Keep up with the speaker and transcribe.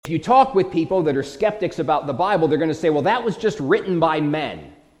you talk with people that are skeptics about the Bible, they're going to say, well, that was just written by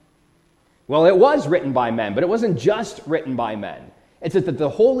men. Well, it was written by men, but it wasn't just written by men. It's that the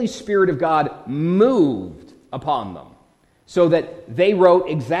Holy Spirit of God moved upon them so that they wrote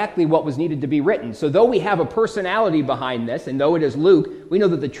exactly what was needed to be written. So though we have a personality behind this, and though it is Luke, we know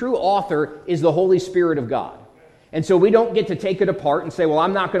that the true author is the Holy Spirit of God. And so we don't get to take it apart and say, well,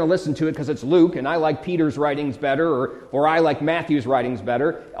 I'm not going to listen to it because it's Luke, and I like Peter's writings better, or I like Matthew's writings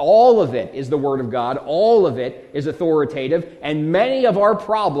better. All of it is the Word of God. All of it is authoritative. And many of our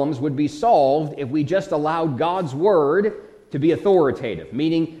problems would be solved if we just allowed God's Word to be authoritative,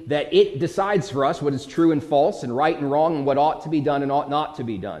 meaning that it decides for us what is true and false and right and wrong and what ought to be done and ought not to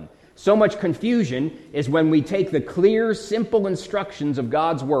be done. So much confusion is when we take the clear, simple instructions of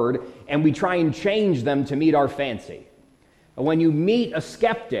God's Word and we try and change them to meet our fancy. When you meet a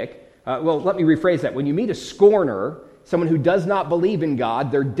skeptic, let me rephrase that. When you meet a scorner, someone who does not believe in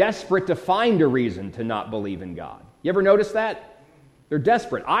God, they're desperate to find a reason to not believe in God. You ever notice that? They're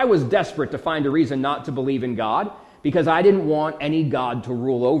desperate. I was desperate to find a reason not to believe in God because I didn't want any God to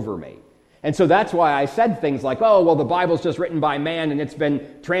rule over me. And so that's why I said things like, oh, well, the Bible's just written by man and it's been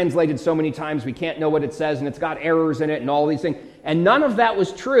translated so many times we can't know what it says and it's got errors in it and all these things. And none of that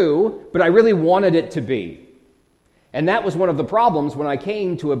was true, but I really wanted it to be. And that was one of the problems when I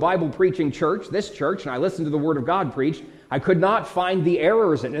came to a Bible-preaching church, this church, and I listened to the Word of God preached. I could not find the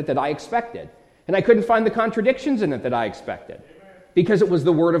errors in it that I expected. And I couldn't find the contradictions in it that I expected because it was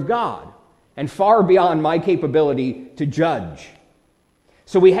the Word of God and far beyond my capability to judge.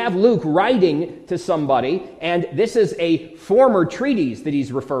 So we have Luke writing to somebody, and this is a former treatise that he's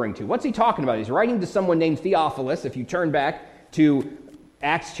referring to. What's he talking about? He's writing to someone named Theophilus. If you turn back to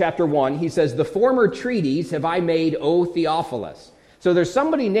Acts chapter 1, he says, the former treatise have I made, O Theophilus. So there's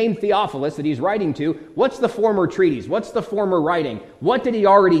somebody named Theophilus that he's writing to. What's the former treatise? What's the former writing? What did he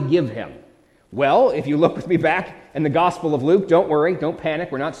already give him? Well, if you look with me back in the Gospel of Luke, don't worry, don't panic.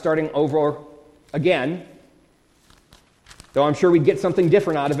 We're not starting over again. Though I'm sure we'd get something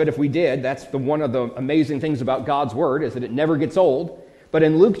different out of it if we did. That's one of the amazing things about God's Word, is that it never gets old. But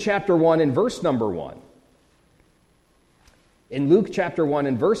in Luke chapter 1 and verse number 1,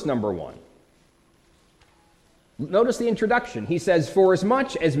 notice the introduction. He says, for as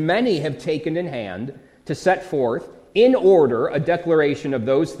much as many have taken in hand to set forth in order a declaration of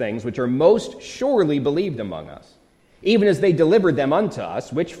those things which are most surely believed among us, even as they delivered them unto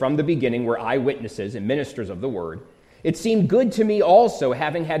us, which from the beginning were eyewitnesses and ministers of the Word, it seemed good to me also,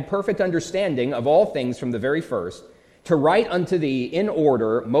 having had perfect understanding of all things from the very first, to write unto thee in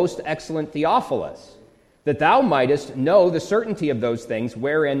order, most excellent Theophilus, that thou mightest know the certainty of those things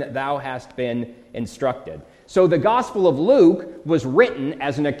wherein thou hast been instructed. So the Gospel of Luke was written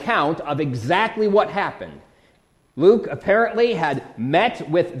as an account of exactly what happened. Luke apparently had met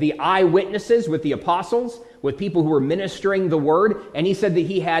with the eyewitnesses, with the apostles, with people who were ministering the word, and he said that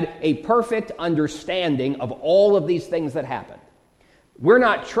he had a perfect understanding of all of these things that happened. We're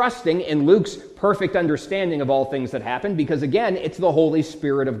not trusting in Luke's perfect understanding of all things that happened because, again, it's the Holy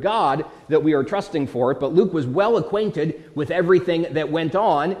Spirit of God that we are trusting for it, but Luke was well acquainted with everything that went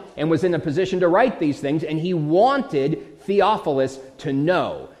on and was in a position to write these things, and he wanted Theophilus to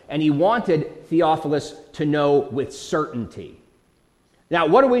know. And he wanted Theophilus to know with certainty. Now,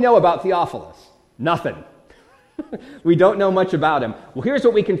 what do we know about Theophilus? Nothing. We don't know much about him. Well, here's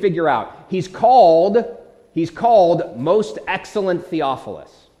what we can figure out. He's called Most Excellent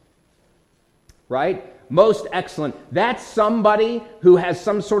Theophilus. Right? Most Excellent. That's somebody who has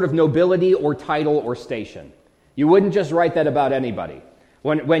some sort of nobility or title or station. You wouldn't just write that about anybody.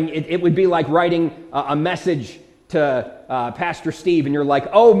 When it would be like writing a message to Pastor Steve, and you're like,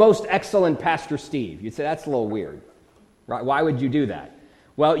 oh, most excellent Pastor Steve. You'd say, that's a little weird. Right? Why would you do that?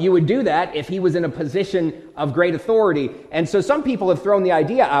 Well, you would do that if he was in a position of great authority. And so some people have thrown the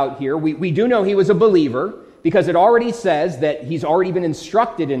idea out here. We do know he was a believer because it already says that he's already been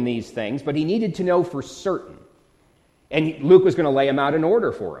instructed in these things, but he needed to know for certain. And Luke was going to lay him out in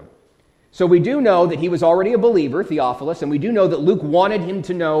order for him. So we do know that he was already a believer, Theophilus, and we do know that Luke wanted him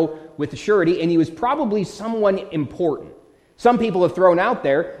to know with surety, and he was probably someone important. Some people have thrown out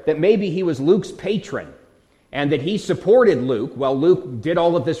there that maybe he was Luke's patron, and that he supported Luke while Luke did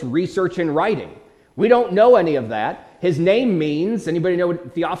all of this research and writing. We don't know any of that. His name means, anybody know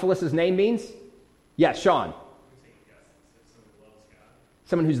what Theophilus' name means? Yes, Sean.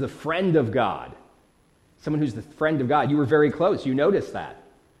 Someone who's the friend of God. Someone who's the friend of God. You were very close. You noticed that.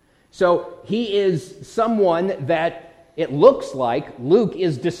 So he is someone that it looks like Luke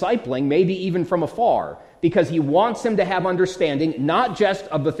is discipling, maybe even from afar, because he wants him to have understanding, not just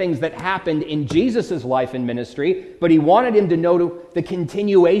of the things that happened in Jesus' life and ministry, but he wanted him to know the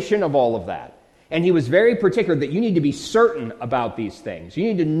continuation of all of that. And he was very particular that you need to be certain about these things. You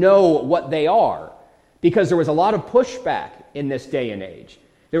need to know what they are, because there was a lot of pushback in this day and age.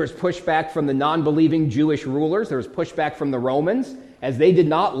 There was pushback from the non-believing Jewish rulers. There was pushback from the Romans, as they did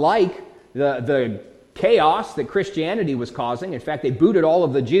not like the chaos that Christianity was causing. In fact, they booted all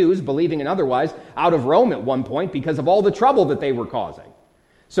of the Jews, believing and otherwise, out of Rome at one point because of all the trouble that they were causing.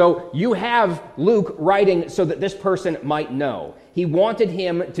 So you have Luke writing so that this person might know. He wanted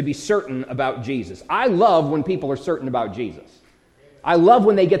him to be certain about Jesus. I love when people are certain about Jesus. I love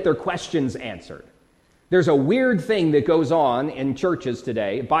when they get their questions answered. There's a weird thing that goes on in churches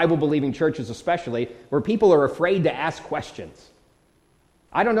today, Bible-believing churches especially, where people are afraid to ask questions.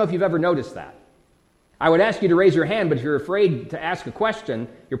 I don't know if you've ever noticed that. I would ask you to raise your hand, but if you're afraid to ask a question,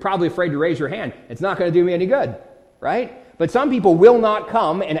 you're probably afraid to raise your hand. It's not going to do me any good, right? But some people will not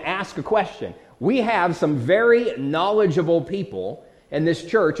come and ask a question. We have some very knowledgeable people in this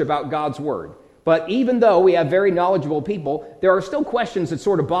church about God's Word. But even though we have very knowledgeable people, there are still questions that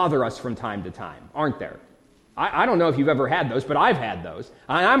sort of bother us from time to time, aren't there? I don't know if you've ever had those, but I've had those.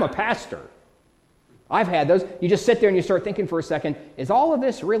 I'm a pastor. I've had those. You just sit there and you start thinking for a second, is all of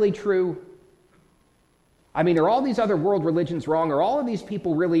this really true? I mean, are all these other world religions wrong? Are all of these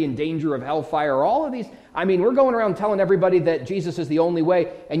people really in danger of hellfire? Are all of these... I mean, we're going around telling everybody that Jesus is the only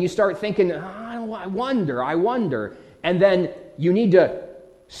way, and you start thinking, I wonder. And then you need to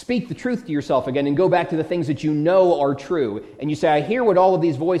speak the truth to yourself again and go back to the things that you know are true. And you say, I hear what all of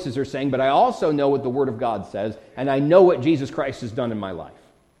these voices are saying, but I also know what the Word of God says, and I know what Jesus Christ has done in my life.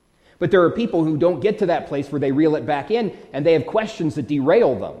 But there are people who don't get to that place where they reel it back in, and they have questions that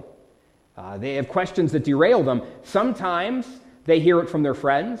derail them. Sometimes they hear it from their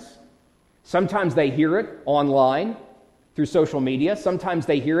friends. Sometimes they hear it online through social media. Sometimes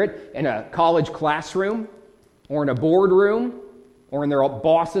they hear it in a college classroom or in a boardroom or in their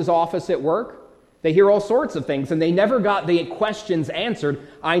boss's office at work. They hear all sorts of things, and they never got the questions answered.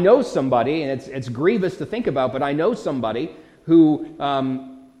 I know somebody, and it's grievous to think about, but I know somebody who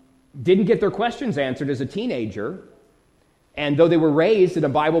didn't get their questions answered as a teenager. And though they were raised in a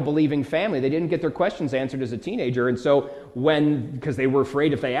Bible-believing family, they didn't get their questions answered as a teenager. And so because they were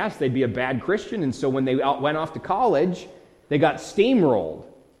afraid if they asked, they'd be a bad Christian. And so when they went off to college, they got steamrolled.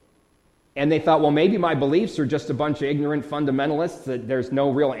 And they thought, well, maybe my beliefs are just a bunch of ignorant fundamentalists, that there's no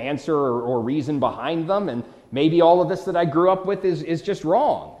real answer or reason behind them. And maybe all of this that I grew up with is just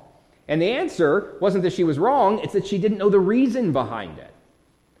wrong. And the answer wasn't that she was wrong, it's that she didn't know the reason behind it.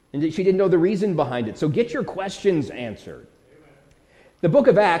 And that she didn't know the reason behind it. So get your questions answered. The book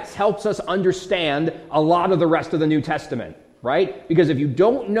of Acts helps us understand a lot of the rest of the New Testament, right? Because if you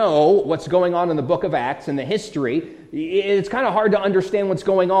don't know what's going on in the book of Acts and the history, it's kind of hard to understand what's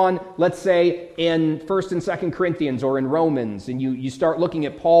going on, let's say, in 1st and 2nd Corinthians or in Romans, and you start looking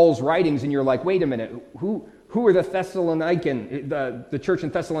at Paul's writings and you're like, wait a minute, who are the Thessalonican, the church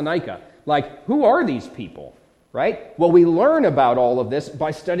in Thessalonica? Like, who are these people, right? Well, we learn about all of this by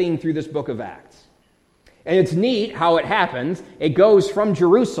studying through this book of Acts. And it's neat how it happens. It goes from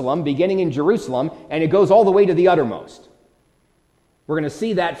Jerusalem, beginning in Jerusalem, and it goes all the way to the uttermost. We're going to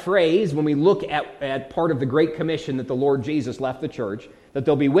see that phrase when we look at part of the Great Commission that the Lord Jesus left the church, that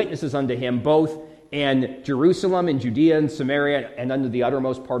there'll be witnesses unto him both in Jerusalem, in Judea, and Samaria, and unto the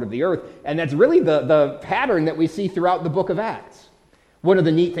uttermost part of the earth. And that's really the pattern that we see throughout the book of Acts. One of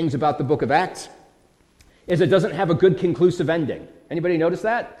the neat things about the book of Acts is it doesn't have a good conclusive ending. Anybody notice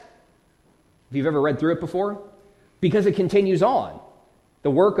that? If you've ever read through it before? Because it continues on.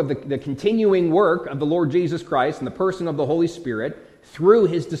 The work of the continuing work of the Lord Jesus Christ and the person of the Holy Spirit through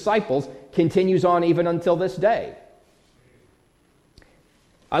his disciples continues on even until this day.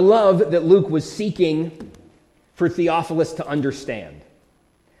 I love that Luke was seeking for Theophilus to understand.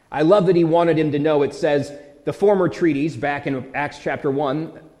 I love that he wanted him to know. It says, the former treatise back in Acts chapter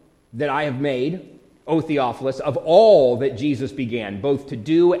 1 that I have made, O Theophilus, of all that Jesus began, both to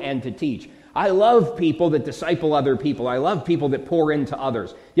do and to teach. I love people that disciple other people. I love people that pour into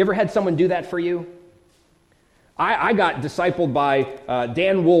others. You ever had someone do that for you? I got discipled by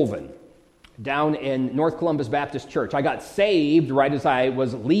Dan Wolven down in North Columbus Baptist Church. I got saved right as I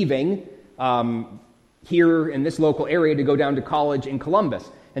was leaving here in this local area to go down to college in Columbus.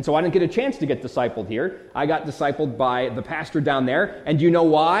 And so I didn't get a chance to get discipled here. I got discipled by the pastor down there. And do you know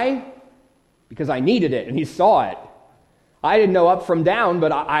why? Because I needed it, and he saw it. I didn't know up from down,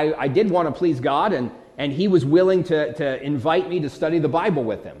 but I did want to please God, and he was willing to invite me to study the Bible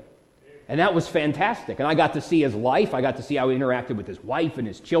with him. And that was fantastic. And I got to see his life. I got to see how he interacted with his wife and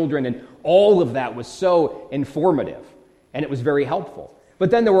his children. And all of that was so informative. And it was very helpful. But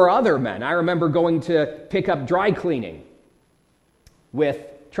then there were other men. I remember going to pick up dry cleaning with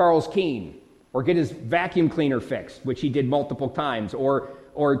Charles Keene, or get his vacuum cleaner fixed, which he did multiple times,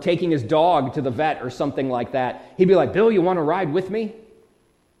 or taking his dog to the vet or something like that. He'd be like, Bill, you want to ride with me?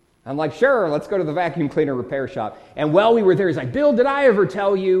 I'm like, sure, let's go to the vacuum cleaner repair shop. And while we were there, he's like, Bill, did I ever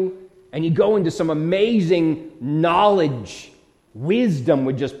tell you? And he'd go into some amazing knowledge. Wisdom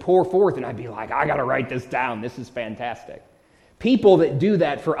would just pour forth, and I'd be like, I got to write this down. This is fantastic. People that do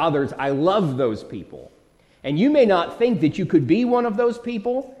that for others, I love those people. And you may not think that you could be one of those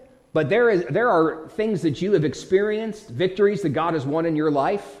people, but there are things that you have experienced, victories that God has won in your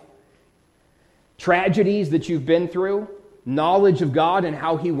life, tragedies that you've been through, knowledge of God and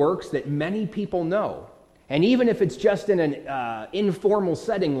how he works that many people know. And even if it's just in an informal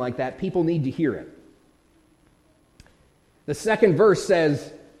setting like that, people need to hear it. The second verse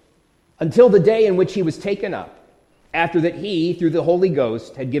says, until the day in which he was taken up, after that he, through the Holy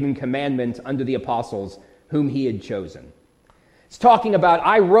Ghost, had given commandments unto the apostles whom he had chosen. It's talking about,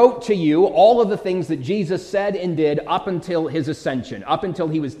 I wrote to you all of the things that Jesus said and did up until his ascension, up until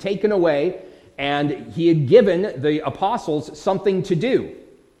he was taken away, and he had given the apostles something to do.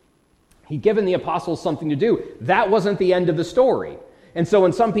 He'd given the apostles something to do. That wasn't the end of the story. And so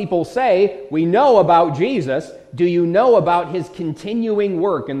when some people say, we know about Jesus, do you know about his continuing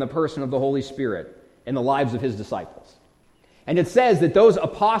work in the person of the Holy Spirit in the lives of his disciples? And it says that those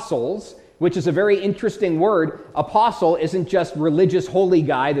apostles, which is a very interesting word, apostle isn't just religious holy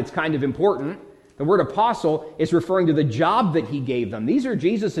guy that's kind of important. The word apostle is referring to the job that he gave them. These are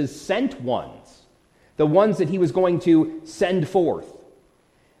Jesus' sent ones, the ones that he was going to send forth.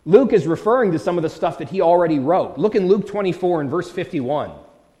 Luke is referring to some of the stuff that he already wrote. Look in Luke 24 and verse 51.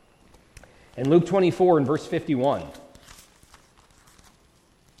 In Luke 24 and verse 51.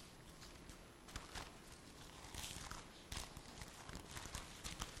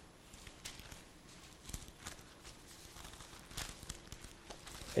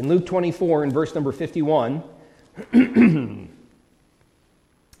 In Luke 24 and verse number 51, and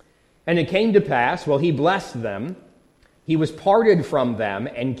it came to pass, while he blessed them, he was parted from them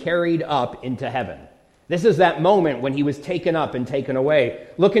and carried up into heaven. This is that moment when he was taken up and taken away.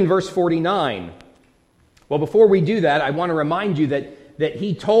 Look in verse 49. Well, before we do that, I want to remind you that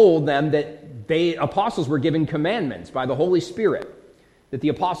he told them that apostles were given commandments by the Holy Spirit, that the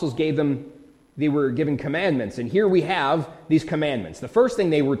apostles they were given commandments. And here we have these commandments. The first thing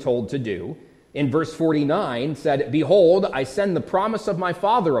they were told to do in verse 49 said, behold, I send the promise of my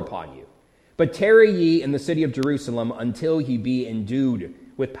Father upon you. But tarry ye in the city of Jerusalem until ye be endued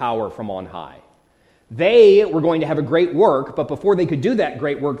with power from on high. They were going to have a great work, but before they could do that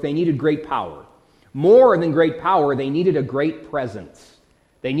great work, they needed great power. More than great power, they needed a great presence.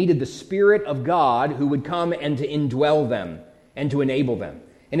 They needed the Spirit of God who would come and to indwell them and to enable them.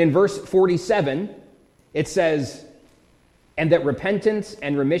 And in verse 47, it says, and that repentance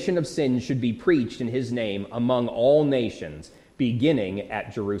and remission of sins should be preached in his name among all nations, beginning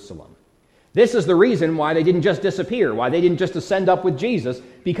at Jerusalem. This is the reason why they didn't just disappear, why they didn't just ascend up with Jesus,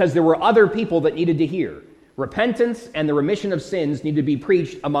 because there were other people that needed to hear. Repentance and the remission of sins need to be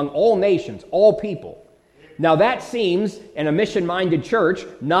preached among all nations, all people. Now that seems, in a mission-minded church,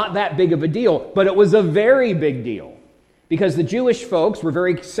 not that big of a deal, but it was a very big deal. Because the Jewish folks were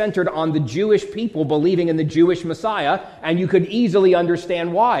very centered on the Jewish people believing in the Jewish Messiah, and you could easily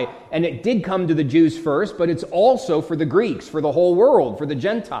understand why. And it did come to the Jews first, but it's also for the Greeks, for the whole world, for the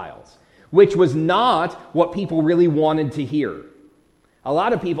Gentiles, which was not what people really wanted to hear. A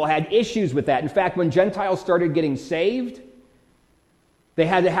lot of people had issues with that. In fact, when Gentiles started getting saved, they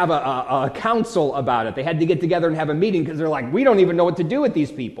had to have a council about it. They had to get together and have a meeting because they're like, we don't even know what to do with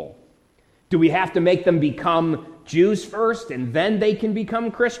these people. Do we have to make them become Jews first and then they can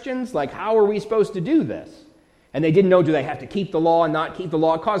become Christians? Like, how are we supposed to do this? And they didn't know, do they have to keep the law and not keep the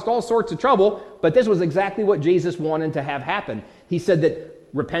law? It caused all sorts of trouble, but this was exactly what Jesus wanted to have happen. He said that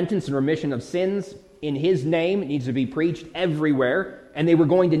repentance and remission of sins in his name needs to be preached everywhere, and they were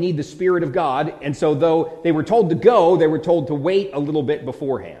going to need the Spirit of God. And so though they were told to go, they were told to wait a little bit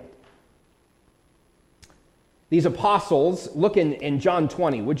beforehand. These apostles, look in John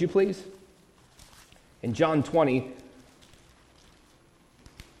 20, would you please? In John 20,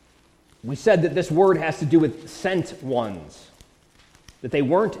 we said that this word has to do with sent ones. That they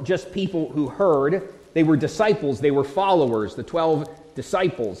weren't just people who heard, they were disciples, they were followers, the 12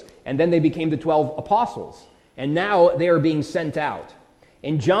 disciples, and then they became the 12 apostles. And now they are being sent out.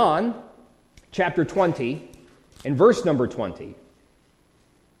 In John chapter 20, in verse number 20,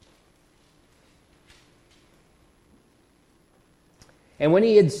 And when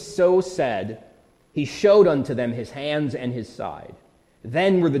he had so said, he showed unto them his hands and his side.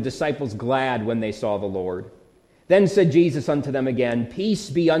 Then were the disciples glad when they saw the Lord. Then said Jesus unto them again, Peace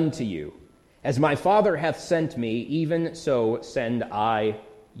be unto you. As my Father hath sent me, even so send I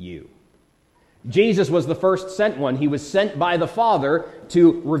you. Jesus was the first sent one. He was sent by the Father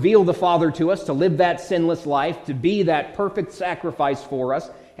to reveal the Father to us, to live that sinless life, to be that perfect sacrifice for us,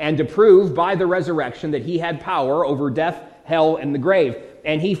 and to prove by the resurrection that he had power over death, hell, and the grave.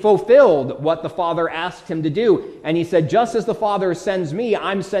 And he fulfilled what the Father asked him to do. And he said, just as the Father sends me,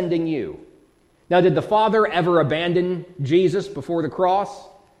 I'm sending you. Now, did the Father ever abandon Jesus before the cross?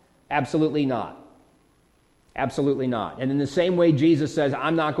 Absolutely not. Absolutely not. And in the same way, Jesus says,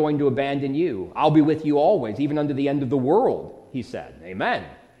 I'm not going to abandon you. I'll be with you always, even unto the end of the world, he said. Amen.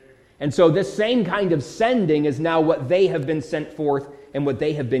 And so this same kind of sending is now what they have been sent forth and what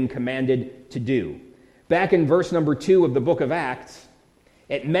they have been commanded to do. Back in verse number 2 of the book of Acts,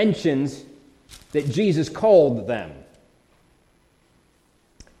 it mentions that Jesus called them,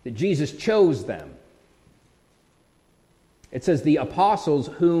 that Jesus chose them. It says the apostles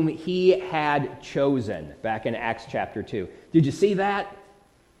whom he had chosen, back in Acts chapter 2. Did you see that?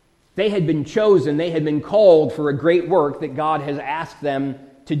 They had been chosen, they had been called for a great work that God has asked them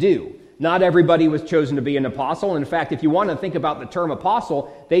to do. Not everybody was chosen to be an apostle. In fact, if you want to think about the term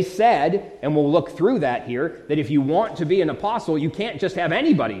apostle, they said, and we'll look through that here, that if you want to be an apostle, you can't just have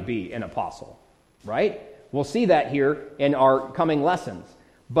anybody be an apostle, right? We'll see that here in our coming lessons.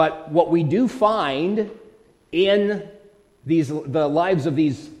 But what we do find in the lives of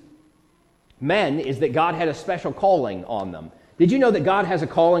these men is that God had a special calling on them. Did you know that God has a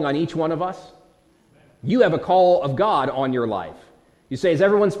calling on each one of us? You have a call of God on your life. You say, is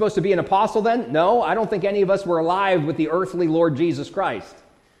everyone supposed to be an apostle then? No, I don't think any of us were alive with the earthly Lord Jesus Christ.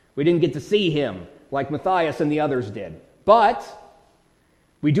 We didn't get to see him like Matthias and the others did. But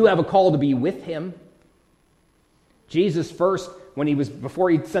we do have a call to be with him. Jesus first, before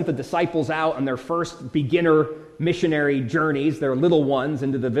he sent the disciples out on their first beginner missionary journeys, their little ones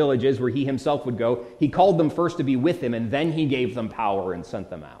into the villages where he himself would go, he called them first to be with him, and then he gave them power and sent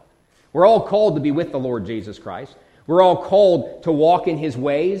them out. We're all called to be with the Lord Jesus Christ. We're all called to walk in his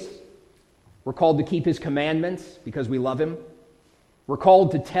ways. We're called to keep his commandments because we love him. We're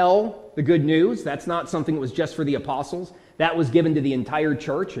called to tell the good news. That's not something that was just for the apostles. That was given to the entire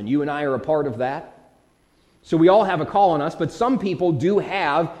church, and you and I are a part of that. So we all have a call on us, but some people do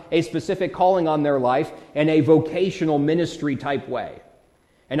have a specific calling on their life in a vocational ministry type way.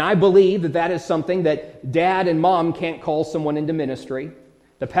 And I believe that that is something that dad and mom can't call someone into ministry.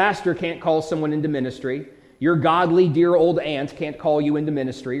 The pastor can't call someone into ministry. Your godly, dear old aunt can't call you into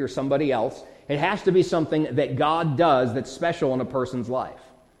ministry or somebody else. It has to be something that God does that's special in a person's life.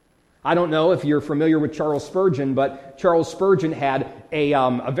 I don't know if you're familiar with Charles Spurgeon, but Charles Spurgeon had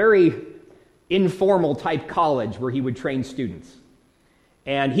a very informal type college where he would train students.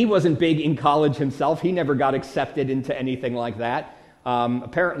 And he wasn't big in college himself. He never got accepted into anything like that.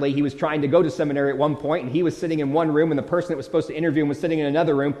 Apparently, he was trying to go to seminary at one point, and he was sitting in one room, and the person that was supposed to interview him was sitting in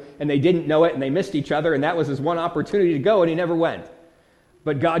another room, and they didn't know it, and they missed each other, and that was his one opportunity to go, and he never went.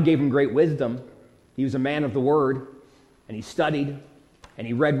 But God gave him great wisdom. He was a man of the Word, and he studied, and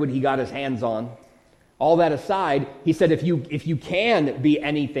he read what he got his hands on. All that aside, he said, if you can be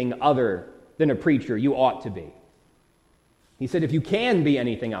anything other than a preacher, you ought to be. He said, if you can be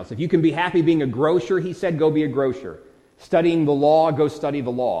anything else, if you can be happy being a grocer, he said, go be a grocer. Studying the law, go study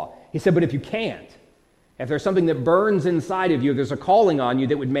the law. He said, but if you can't, if there's something that burns inside of you, there's a calling on you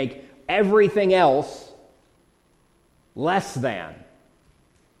that would make everything else less than,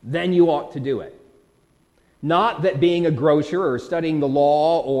 then you ought to do it. Not that being a grocer or studying the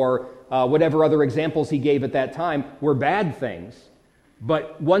law or whatever other examples he gave at that time were bad things,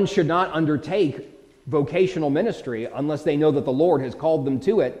 but one should not undertake vocational ministry unless they know that the Lord has called them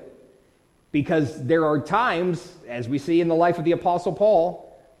to it. Because there are times, as we see in the life of the Apostle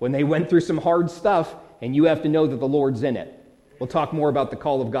Paul, when they went through some hard stuff, and you have to know that the Lord's in it. We'll talk more about the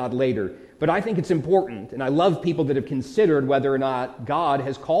call of God later. But I think it's important, and I love people that have considered whether or not God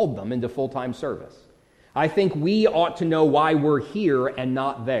has called them into full-time service. I think we ought to know why we're here and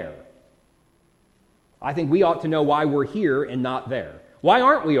not there. I think we ought to know why we're here and not there. Why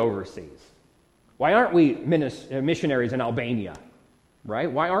aren't we overseas? Why aren't we missionaries in Albania?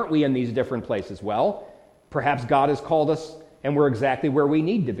 Right? Why aren't we in these different places? Well, perhaps God has called us and we're exactly where we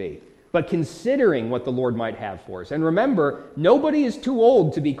need to be. But considering what the Lord might have for us. And remember, nobody is too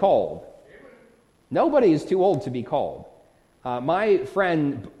old to be called. Nobody is too old to be called. My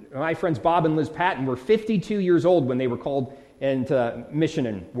friends Bob and Liz Patton were 52 years old when they were called into mission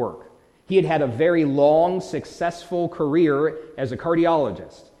and work. He had had a very long, successful career as a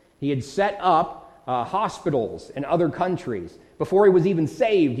cardiologist. He had set up hospitals in other countries. Before he was even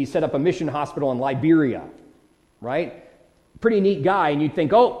saved, he set up a mission hospital in Liberia, right? Pretty neat guy, and you'd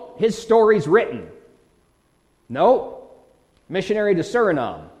think, oh, his story's written. No, missionary to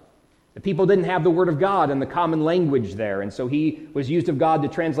Suriname. The people didn't have the Word of God and the common language there, and so he was used of God to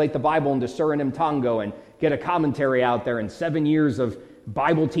translate the Bible into Suriname Tongo and get a commentary out there, and 7 years of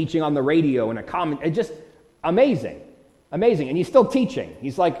Bible teaching on the radio and it's just amazing. Amazing. And he's still teaching.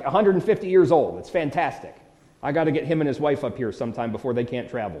 He's like 150 years old. It's fantastic. I got to get him and his wife up here sometime before they can't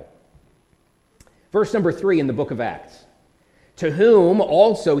travel. Verse number 3 in the book of Acts. To whom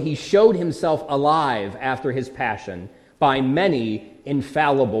also he showed himself alive after his passion by many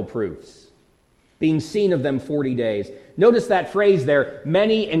infallible proofs, being seen of them 40 days. Notice that phrase there,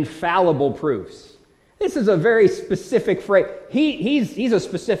 many infallible proofs. This is a very specific phrase. He's a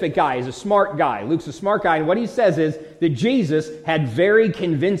specific guy. He's a smart guy. Luke's a smart guy. And what he says is that Jesus had very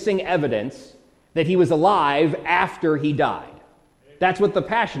convincing evidence that he was alive after he died. That's what the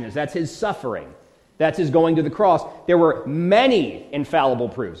passion is. That's his suffering. That's his going to the cross. There were many infallible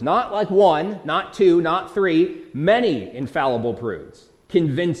proofs. Not like one, not two, not three. Many infallible proofs.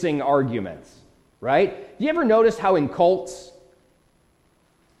 Convincing arguments. Right? Do you ever notice how in cults,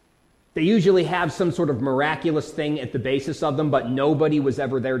 they usually have some sort of miraculous thing at the basis of them, but nobody was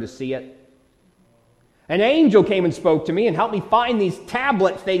ever there to see it? An angel came and spoke to me and helped me find these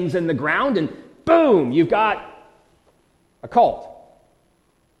tablet things in the ground, and boom, you've got a cult.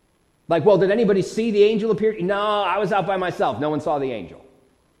 Like, well, did anybody see the angel appear? No, I was out by myself. No one saw the angel.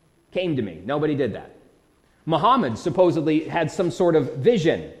 Came to me. Nobody did that. Muhammad supposedly had some sort of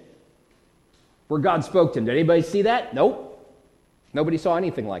vision where God spoke to him. Did anybody see that? Nope. Nobody saw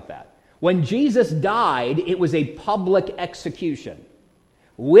anything like that. When Jesus died, it was a public execution,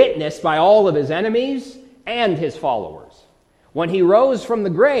 witnessed by all of his enemies and his followers. When he rose from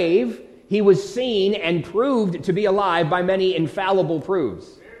the grave, he was seen and proved to be alive by many infallible proofs.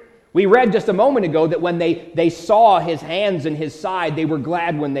 We read just a moment ago that when they saw his hands and his side, they were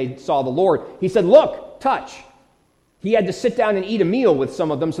glad when they saw the Lord. He said, look, touch. He had to sit down and eat a meal with some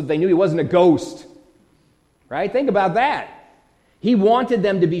of them so they knew he wasn't a ghost. Right? Think about that. He wanted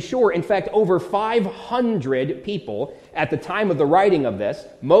them to be sure. In fact, over 500 people at the time of the writing of this,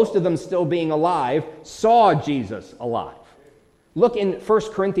 most of them still being alive, saw Jesus alive. Look in 1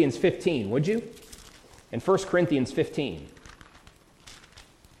 Corinthians 15, would you? In 1 Corinthians 15.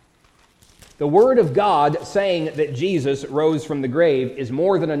 The Word of God saying that Jesus rose from the grave is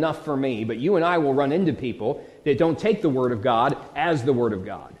more than enough for me, but you and I will run into people that don't take the Word of God as the Word of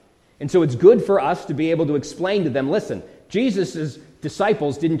God. And so it's good for us to be able to explain to them, listen, Jesus'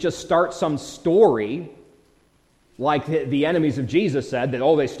 disciples didn't just start some story like the enemies of Jesus said,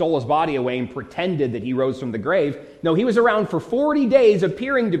 that, they stole his body away and pretended that he rose from the grave. No, he was around for 40 days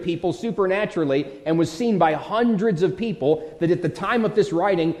appearing to people supernaturally and was seen by hundreds of people that at the time of this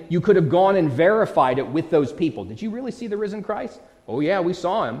writing, you could have gone and verified it with those people. Did you really see the risen Christ? Oh yeah, we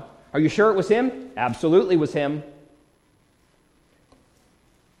saw him. Are you sure it was him? Absolutely was him.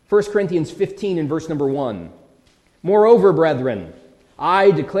 1 Corinthians 15 and verse number 1. Moreover, brethren,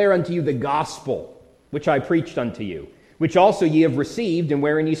 I declare unto you the gospel which I preached unto you, which also ye have received and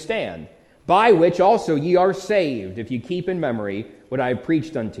wherein ye stand, by which also ye are saved, if ye keep in memory what I have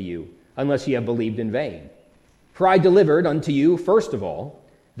preached unto you, unless ye have believed in vain. For I delivered unto you, first of all,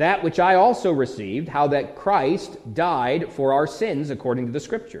 that which I also received, how that Christ died for our sins according to the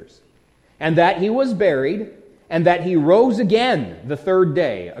Scriptures, and that he was buried, and that he rose again the third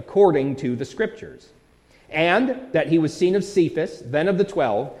day according to the Scriptures, and that he was seen of Cephas, then of the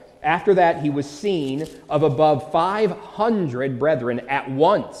 12. After that he was seen of above 500 brethren at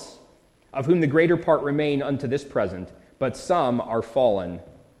once, of whom the greater part remain unto this present, but some are fallen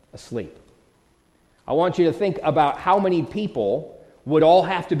asleep. I want you to think about how many people would all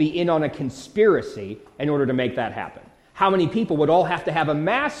have to be in on a conspiracy in order to make that happen. How many people would all have to have a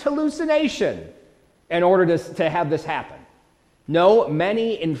mass hallucination in order to have this happen? No,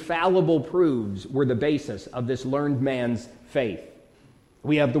 many infallible proofs were the basis of this learned man's faith.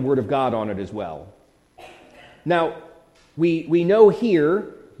 We have the Word of God on it as well. Now, we know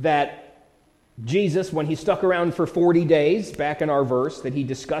here that Jesus, when he stuck around for 40 days, back in our verse, that he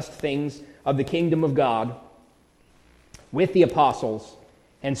discussed things of the kingdom of God with the apostles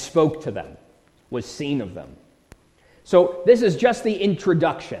and spoke to them, was seen of them. So this is just the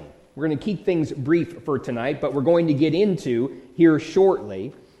introduction. We're going to keep things brief for tonight, but we're going to get into here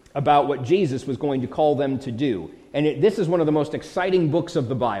shortly about what Jesus was going to call them to do. And this is one of the most exciting books of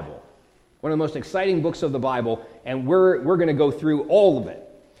the Bible. One of the most exciting books of the Bible, and we're going to go through all of it.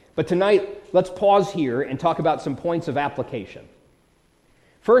 But tonight, let's pause here and talk about some points of application.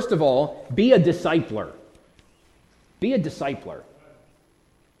 First of all, be a discipler. Be a discipler.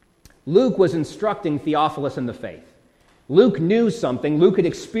 Luke was instructing Theophilus in the faith. Luke knew something. Luke had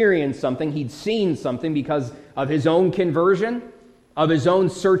experienced something. He'd seen something because of his own conversion, of his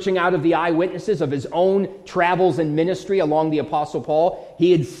own searching out of the eyewitnesses, of his own travels and ministry along the Apostle Paul.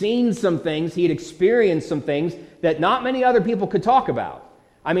 He had seen some things. He had experienced some things that not many other people could talk about.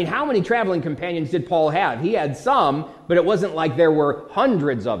 I mean, how many traveling companions did Paul have? He had some, but it wasn't like there were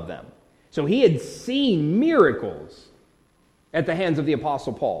hundreds of them. So he had seen miracles at the hands of the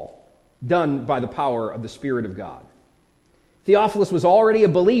Apostle Paul, done by the power of the Spirit of God. Theophilus was already a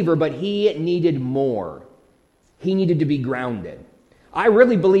believer, but he needed more. He needed to be grounded. I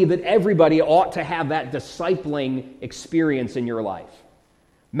really believe that everybody ought to have that discipling experience in your life.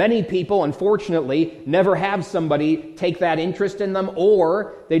 Many people, unfortunately, never have somebody take that interest in them,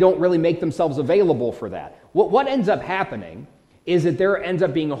 or they don't really make themselves available for that. What ends up happening is that there ends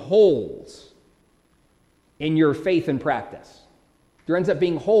up being holes in your faith and practice. There ends up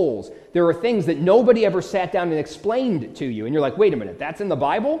being holes. There are things that nobody ever sat down and explained to you, and you're like, wait a minute, that's in the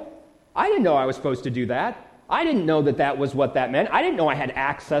Bible? I didn't know I was supposed to do that. I didn't know that that was what that meant. I didn't know I had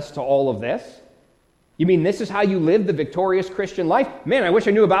access to all of this. You mean this is how you live the victorious Christian life? Man, I wish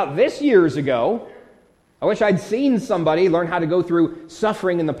I knew about this years ago. I wish I'd seen somebody learn how to go through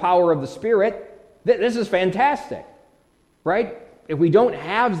suffering in the power of the Spirit. This is fantastic, right? If we don't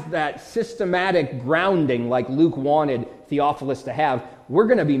have that systematic grounding like Luke wanted Theophilus to have, we're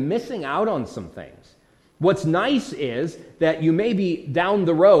going to be missing out on some things. What's nice is that you may be down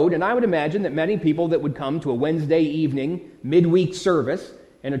the road, and I would imagine that many people that would come to a Wednesday evening midweek service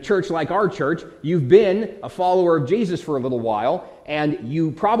in a church like our church, you've been a follower of Jesus for a little while, and you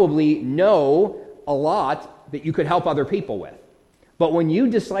probably know a lot that you could help other people with. But when you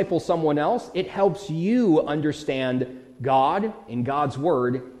disciple someone else, it helps you understand God and God's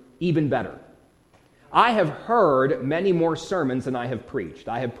Word even better. I have heard many more sermons than I have preached.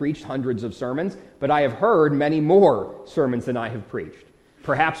 I have preached hundreds of sermons, but I have heard many more sermons than I have preached.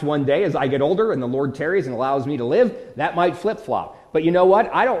 Perhaps one day as I get older and the Lord tarries and allows me to live, that might flip-flop. But you know what?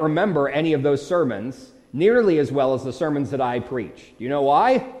 I don't remember any of those sermons nearly as well as the sermons that I preach. Do you know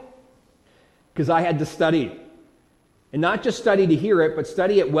why? Because I had to study. And not just study to hear it, but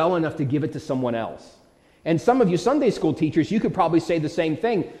study it well enough to give it to someone else. And some of you Sunday school teachers, you could probably say the same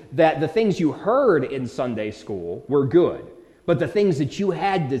thing, that the things you heard in Sunday school were good, but the things that you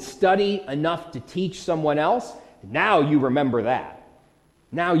had to study enough to teach someone else, now you remember that.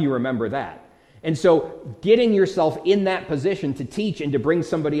 Now you remember that. And so getting yourself in that position to teach and to bring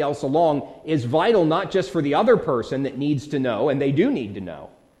somebody else along is vital, not just for the other person that needs to know, and they do need to know,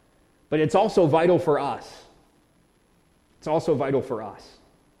 but it's also vital for us. It's also vital for us.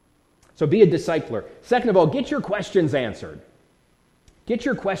 So be a discipler. Second of all, get your questions answered. Get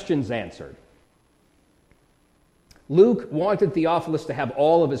your questions answered. Luke wanted Theophilus to have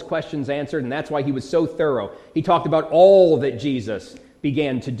all of his questions answered, and that's why he was so thorough. He talked about all that Jesus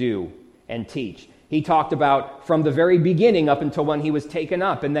began to do and teach. He talked about from the very beginning up until when he was taken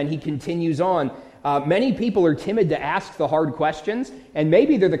up, and then he continues on. Many people are timid to ask the hard questions, and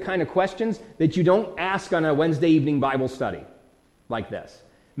maybe they're the kind of questions that you don't ask on a Wednesday evening Bible study like this.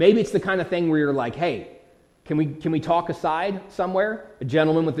 Maybe it's the kind of thing where you're like, hey, can we talk aside somewhere? A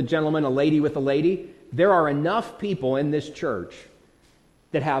gentleman with a gentleman, a lady with a lady. There are enough people in this church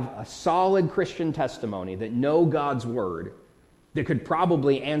that have a solid Christian testimony, that know God's Word, that could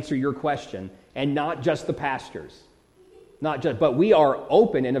probably answer your question, and not just the pastors. But we are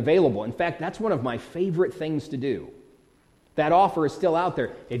open and available. In fact, that's one of my favorite things to do. That offer is still out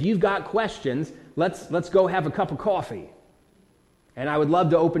there. If you've got questions, let's go have a cup of coffee. And I would love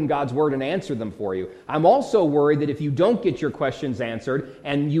to open God's Word and answer them for you. I'm also worried that if you don't get your questions answered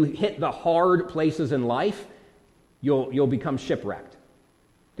and you hit the hard places in life, you'll become shipwrecked.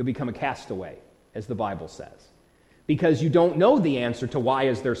 You'll become a castaway, as the Bible says. Because you don't know the answer to why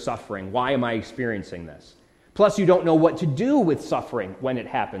is there suffering? Why am I experiencing this? Plus, you don't know what to do with suffering when it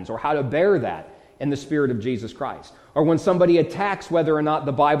happens or how to bear that in the Spirit of Jesus Christ. Or when somebody attacks whether or not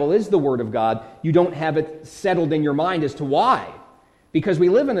the Bible is the Word of God, you don't have it settled in your mind as to why. Because we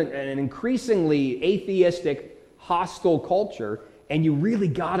live in an increasingly atheistic, hostile culture, and you really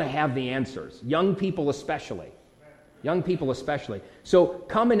got to have the answers. Young people especially. Young people especially. So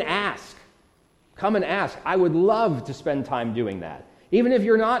come and ask. Come and ask. I would love to spend time doing that. Even if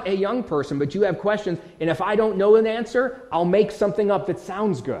you're not a young person, but you have questions, and if I don't know an answer, I'll make something up that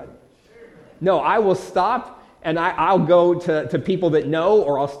sounds good. No, I will stop, and I'll go to people that know,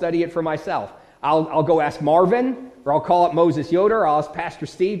 or I'll study it for myself. I'll go ask Marvin, or I'll call up Moses Yoder, or I'll ask Pastor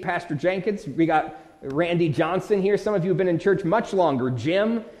Steve, Pastor Jenkins. We got Randy Johnson here. Some of you have been in church much longer.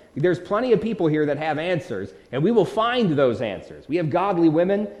 Jim. There's plenty of people here that have answers, and we will find those answers. We have godly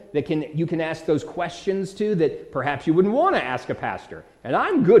women that you can ask those questions to that perhaps you wouldn't want to ask a pastor, and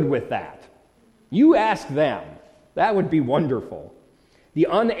I'm good with that. You ask them. That would be wonderful. The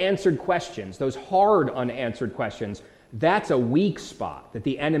unanswered questions, those hard unanswered questions, that's a weak spot that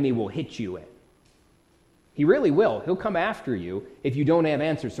the enemy will hit you in. He really will. He'll come after you if you don't have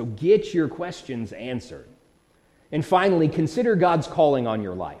answers, so get your questions answered. And finally, consider God's calling on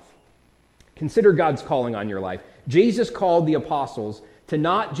your life. Consider God's calling on your life. Jesus called the apostles to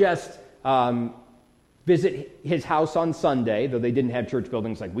not just visit his house on Sunday, though they didn't have church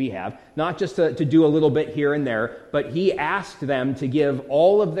buildings like we have, not just to do a little bit here and there, but he asked them to give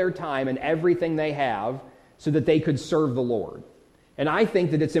all of their time and everything they have so that they could serve the Lord. And I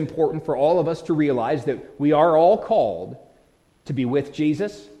think that it's important for all of us to realize that we are all called to be with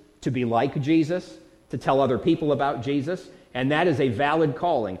Jesus, to be like Jesus, to tell other people about Jesus, and that is a valid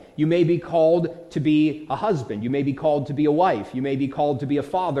calling. You may be called to be a husband. You may be called to be a wife. You may be called to be a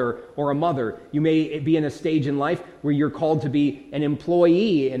father or a mother. You may be in a stage in life where you're called to be an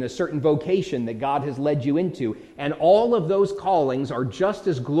employee in a certain vocation that God has led you into. And all of those callings are just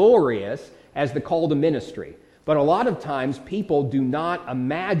as glorious as the call to ministry. But a lot of times people do not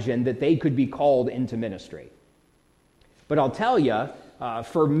imagine that they could be called into ministry. But I'll tell you,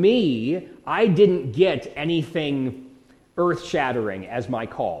 for me, I didn't get anything earth-shattering as my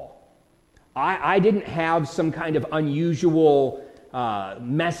call. I didn't have some kind of unusual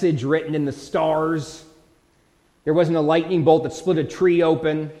message written in the stars. There wasn't a lightning bolt that split a tree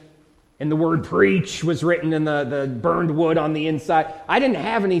open, and the word preach was written in the burned wood on the inside. I didn't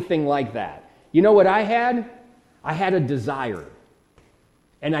have anything like that. You know what I had? I had a desire,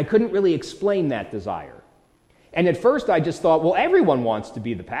 and I couldn't really explain that desire. And at first I just thought, well, everyone wants to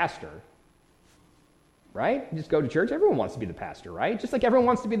be the pastor, right? You just go to church, everyone wants to be the pastor, right? Just like everyone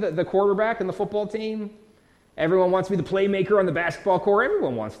wants to be the quarterback in the football team. Everyone wants to be the playmaker on the basketball court.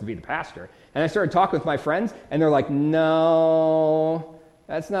 Everyone wants to be the pastor. And I started talking with my friends, and they're like, no,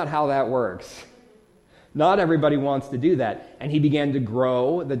 that's not how that works. Not everybody wants to do that. And he began to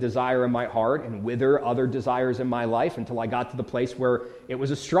grow the desire in my heart and wither other desires in my life until I got to the place where it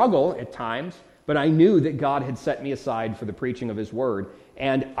was a struggle at times, but I knew that God had set me aside for the preaching of his word.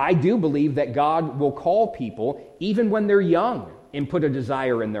 And I do believe that God will call people even when they're young and put a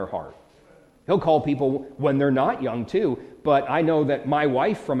desire in their heart. He'll call people when they're not young too, but I know that my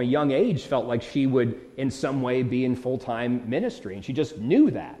wife from a young age felt like she would in some way be in full-time ministry, and she just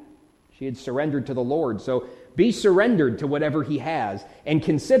knew that. She had surrendered to the Lord. So be surrendered to whatever he has and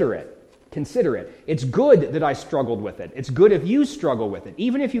consider it. Consider it. It's good that I struggled with it. It's good if you struggle with it.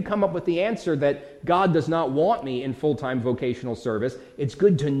 Even if you come up with the answer that God does not want me in full-time vocational service, it's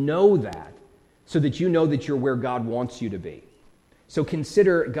good to know that so that you know that you're where God wants you to be. So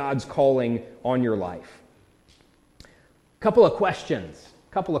consider God's calling on your life. Couple of questions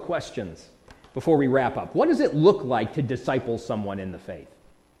before we wrap up. What does it look like to disciple someone in the faith?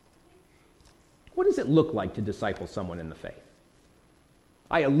 What does it look like to disciple someone in the faith?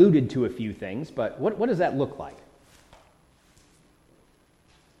 I alluded to a few things, but what does that look like?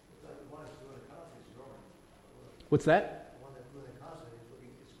 What's that?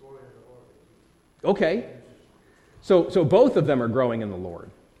 Okay. So both of them are growing in the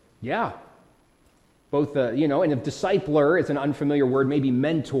Lord. Yeah. Both, and if discipler is an unfamiliar word, maybe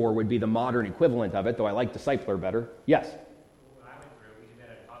mentor would be the modern equivalent of it, though I like discipler better. Yes?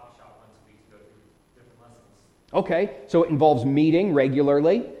 Okay, so it involves meeting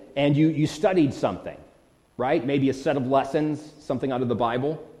regularly, and you studied something, right? Maybe a set of lessons, something out of the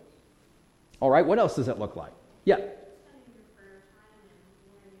Bible. All right, what else does it look like? Yeah.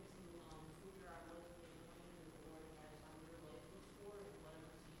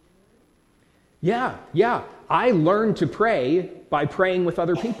 Yeah. I learned to pray by praying with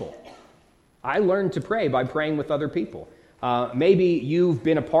other people. Maybe you've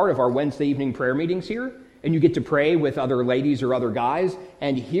been a part of our Wednesday evening prayer meetings here, and you get to pray with other ladies or other guys,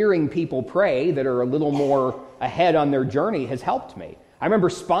 and hearing people pray that are a little more ahead on their journey has helped me. I remember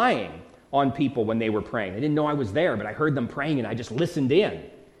spying on people when they were praying. They didn't know I was there, but I heard them praying, and I just listened in.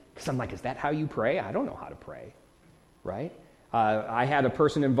 Because I'm like, is that how you pray? I don't know how to pray, right? I had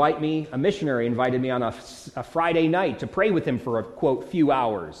a missionary invited me on a Friday night to pray with him for a, quote, few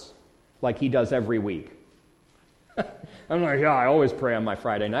hours, like he does every week. I'm like, yeah, I always pray on my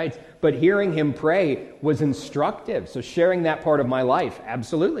Friday nights. But hearing him pray was instructive. So sharing that part of my life,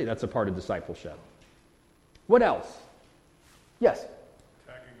 absolutely, that's a part of discipleship. What else? Yes?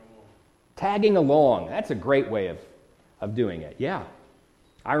 Tagging along. That's a great way of doing it. Yeah.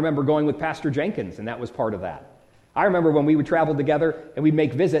 I remember going with Pastor Jenkins, and that was part of that. I remember when we would travel together and we'd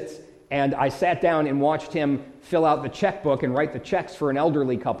make visits, and I sat down and watched him fill out the checkbook and write the checks for an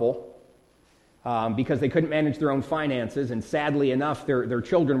elderly couple because they couldn't manage their own finances, and sadly enough, their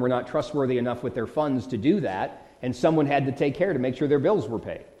children were not trustworthy enough with their funds to do that, and someone had to take care to make sure their bills were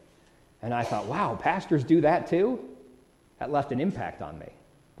paid. And I thought, wow, pastors do that too? That left an impact on me.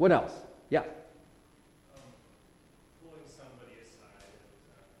 What else? Yeah. Pulling somebody aside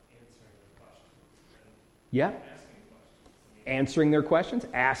and answering their questions. Yeah. Asking questions. Answering their questions,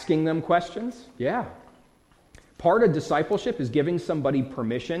 asking them questions. Yeah. Part of discipleship is giving somebody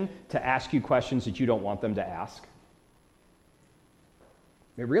permission to ask you questions that you don't want them to ask.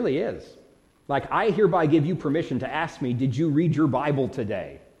 It really is. Like, I hereby give you permission to ask me, did you read your Bible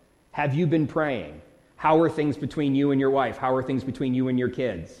today? Have you been praying? How are things between you and your wife? How are things between you and your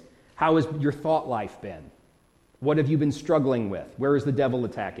kids? How has your thought life been? What have you been struggling with? Where is the devil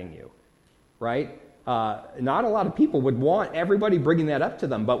attacking you? Right? Not a lot of people would want everybody bringing that up to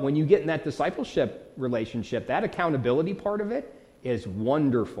them, but when you get in that discipleship relationship, that accountability part of it is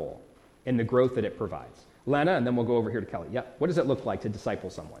wonderful in the growth that it provides. Lena, and then we'll go over here to Kelly. Yeah, what does it look like to disciple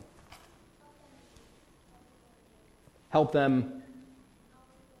someone? Help them.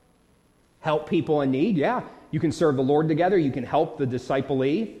 Help people in need, yeah. You can serve the Lord together. You can help the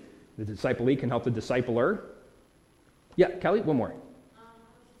disciplee. The disciplee can help the discipler. Yeah, Kelly, one more.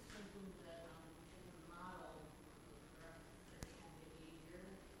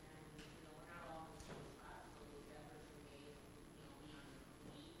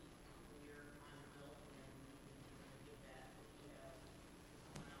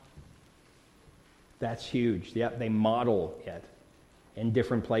 That's huge. Yeah, they model it in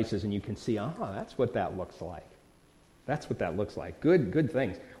different places, and you can see, that's what that looks like. That's what that looks like. Good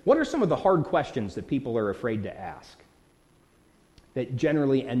things. What are some of the hard questions that people are afraid to ask that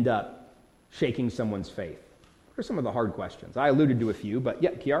generally end up shaking someone's faith? What are some of the hard questions? I alluded to a few, but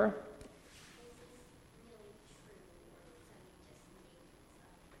yeah, Kiara?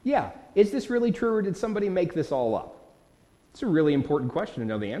 Yeah, is this really true, or did somebody make this all up? It's a really important question to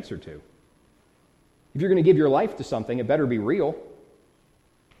know the answer to. If you're going to give your life to something, it better be real.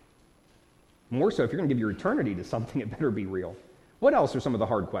 More so, if you're going to give your eternity to something, it better be real. What else are some of the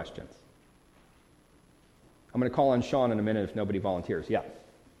hard questions? I'm going to call on Sean in a minute if nobody volunteers. Yeah.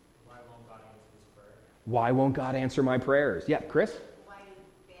 Why won't God answer his prayer? Why won't God answer my prayers? Yeah, Chris? Why do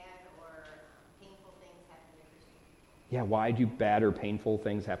bad or painful things happen to Christian people? Yeah, why do bad or painful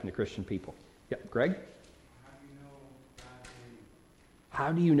things happen to Christian people? Yeah, Greg?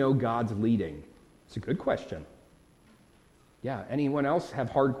 How do you know God's leading? It's a good question. Yeah, anyone else have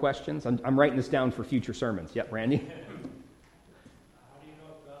hard questions? I'm writing this down for future sermons. Yep, Randy? How do you know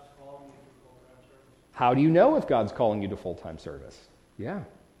if God's calling you to full-time service? How do you know if God's calling you to full-time service? Yeah.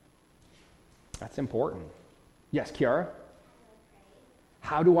 That's important. Yes, Kiara?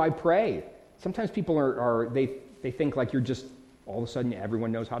 How do I pray? Sometimes people they think like you're just, all of a sudden,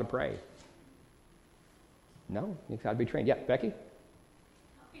 everyone knows how to pray. No, you've got to be trained. Yeah, Becky?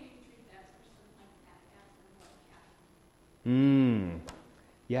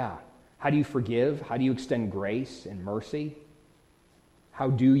 Yeah. How do you forgive? How do you extend grace and mercy? How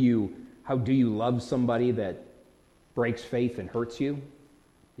do you love somebody that breaks faith and hurts you?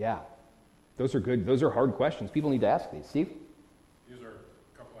 Yeah. Those are good. Those are hard questions. People need to ask these. Steve? These are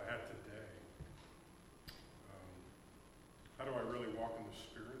a couple I had today. How do I really walk in the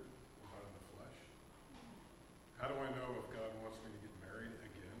Spirit and not in the flesh? How do I know if God wants me to get married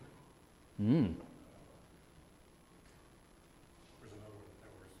again? There's another one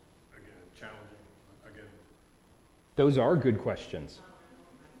that was, again, challenging. Again. Those are good questions.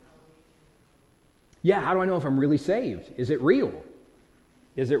 Yeah, how do I know if I'm really saved? Is it real?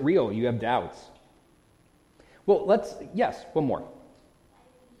 Is it real? You have doubts. Well, one more.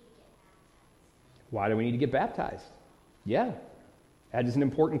 Why do we need to get baptized? Yeah, that is an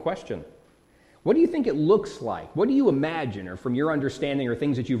important question. What do you think it looks like? What do you imagine, or from your understanding, or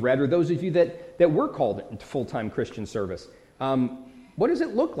things that you've read, or those of you that were called into full-time Christian service, what does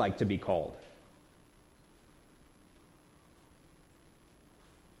it look like to be called?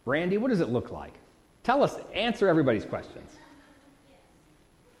 Randy, what does it look like? Tell us, answer everybody's questions.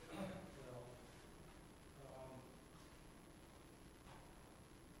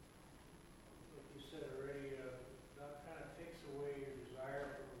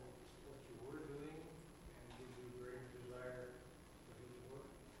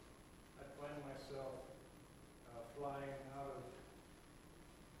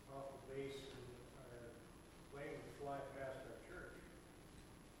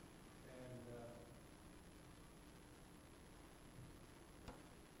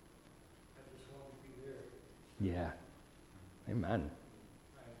 Yeah. Amen.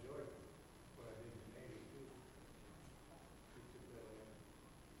 I enjoyed what I did in the Navy, too. We took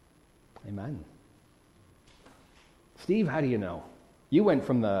that in. Amen. Steve, how do you know? You went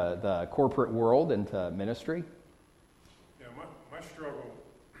from the corporate world into ministry. Yeah, my struggle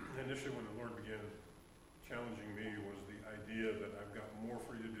initially when the Lord began challenging me was the idea that I've got more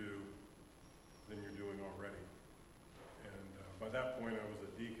for you to do than you're doing already. And by that point, I was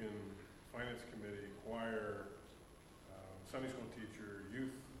a deacon, finance committee, choir, Sunday school teacher,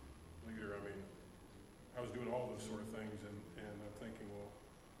 youth leader. I mean, I was doing all those sort of things, and I'm thinking, well,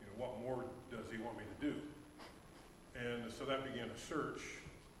 what more does he want me to do? And so that began a search.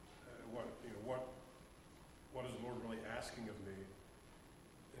 What is the Lord really asking of me?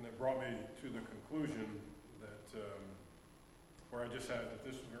 And it brought me to the conclusion that where I just had at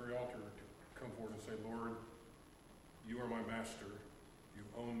this very altar to come forward and say, Lord, you are my master. You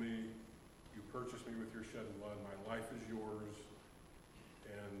own me. You purchased me with your shed blood. My life is yours.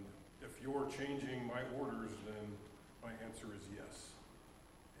 And if you're changing my orders, then my answer is yes.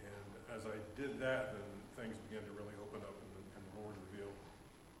 And as I did that, then things began to really open up, and the Lord revealed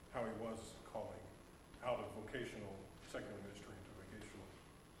how he was calling out of vocational secular ministry into vocational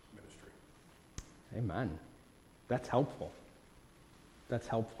ministry. Amen. That's helpful. That's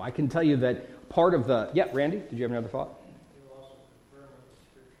helpful. I can tell you that part of the... Yeah, Randy, did you have another thought? He'll also confirm it with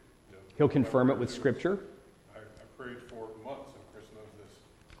Scripture. Yeah. He'll confirm it with Scripture. I prayed for months, and Chris knows this,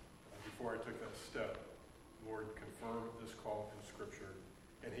 before I took that step. Lord, confirm this call in Scripture.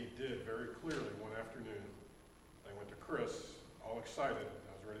 And he did very clearly one afternoon. I went to Chris, all excited.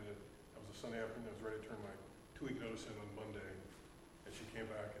 That was a Sunday afternoon. I was ready to turn my 2-week notice in on Monday. And she came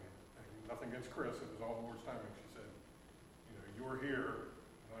back, and nothing against Chris, it was all the Lord's timing. She said, you're here,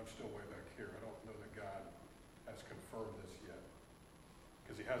 and I'm still way back here. I don't know that God has confirmed this yet,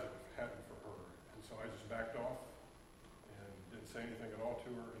 because he hasn't had it for her. And so I just backed off and didn't say anything at all to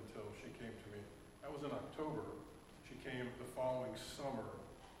her until she came to me. That was in October. She came the following summer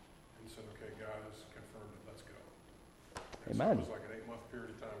and said, okay, God has confirmed it, let's go. And Amen. So it was like an 8-month period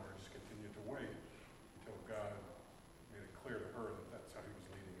of time where I just continued to wait until God made it clear to her that that's how he was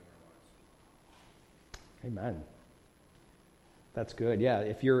leading in our lives. Amen. That's good. Yeah,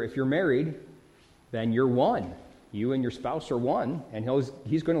 if you're married, then you're one. You and your spouse are one, and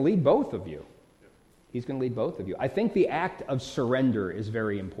he's going to lead both of you. He's going to lead both of you. I think the act of surrender is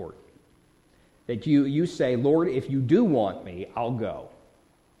very important. That you say, Lord, if you do want me, I'll go.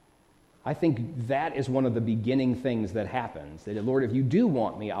 I think that is one of the beginning things that happens. That, Lord, if you do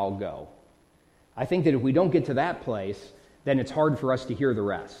want me, I'll go. I think that if we don't get to that place, then it's hard for us to hear the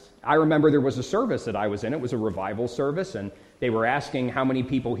rest. I remember there was a service that I was in. It was a revival service, and they were asking how many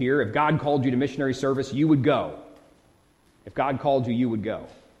people here, if God called you to missionary service, you would go. If God called you, you would go.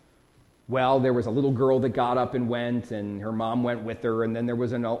 Well, there was a little girl that got up and went, and her mom went with her, and then there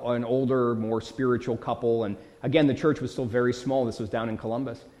was an older, more spiritual couple, and again, the church was still very small. This was down in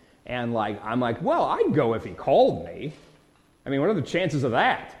Columbus. And I'm like, well, I'd go if he called me. I mean, what are the chances of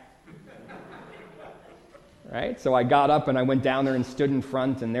that? Right? So I got up and I went down there and stood in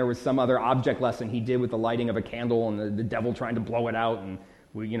front, and there was some other object lesson he did with the lighting of a candle and the devil trying to blow it out and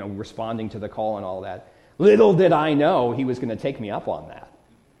responding to the call and all that. Little did I know he was going to take me up on that.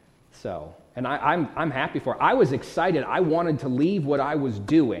 So, and I'm happy for it. I was excited. I wanted to leave what I was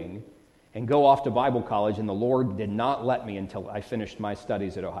doing and go off to Bible college, and the Lord did not let me until I finished my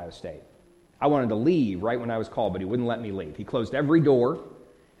studies at Ohio State. I wanted to leave right when I was called, but he wouldn't let me leave. He closed every door.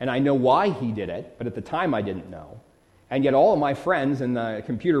 And I know why he did it, but at the time I didn't know. And yet all of my friends in the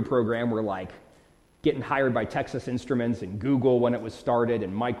computer program were like getting hired by Texas Instruments and Google when it was started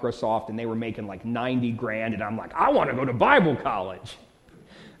and Microsoft, and they were making like $90,000, and I'm like, I want to go to Bible college.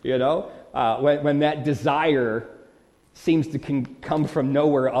 When that desire seems to come from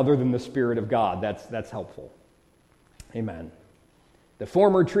nowhere other than the Spirit of God, that's helpful. Amen. The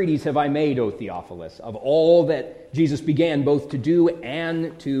former treatise have I made, O Theophilus, of all that Jesus began both to do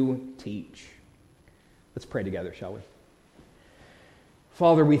and to teach. Let's pray together, shall we?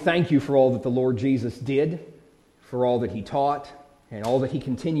 Father, we thank you for all that the Lord Jesus did, for all that he taught, and all that he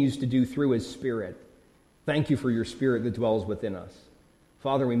continues to do through his Spirit. Thank you for your Spirit that dwells within us.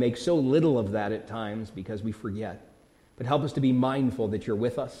 Father, we make so little of that at times because we forget. But help us to be mindful that you're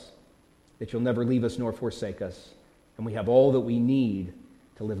with us, that you'll never leave us nor forsake us. And we have all that we need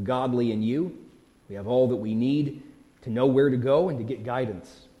to live godly in you. We have all that we need to know where to go and to get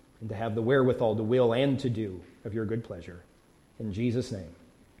guidance and to have the wherewithal to will and to do of your good pleasure. In Jesus' name,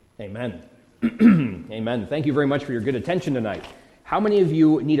 amen. Amen. Thank you very much for your good attention tonight. How many of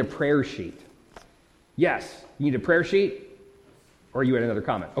you need a prayer sheet? Yes. You need a prayer sheet? Or you had another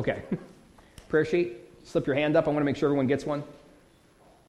comment? Okay. Prayer sheet? slip your hand up. I want to make sure everyone gets one.